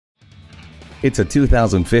It's a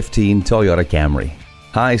 2015 Toyota Camry.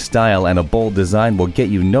 High style and a bold design will get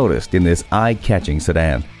you noticed in this eye-catching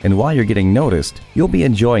sedan. And while you're getting noticed, you'll be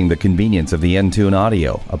enjoying the convenience of the Entune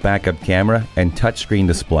audio, a backup camera, and touchscreen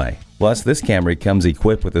display. Plus, this Camry comes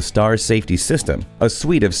equipped with a Star Safety System, a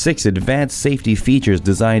suite of 6 advanced safety features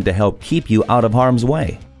designed to help keep you out of harm's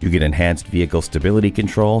way. You get enhanced vehicle stability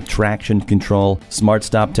control, traction control, smart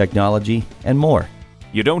stop technology, and more.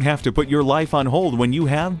 You don't have to put your life on hold when you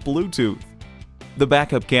have Bluetooth. The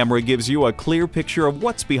backup camera gives you a clear picture of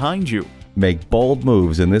what's behind you. Make bold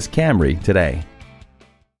moves in this Camry today.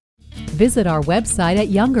 Visit our website at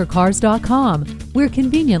youngercars.com. We're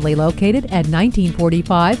conveniently located at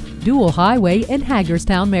 1945 Dual Highway in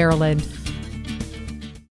Hagerstown, Maryland.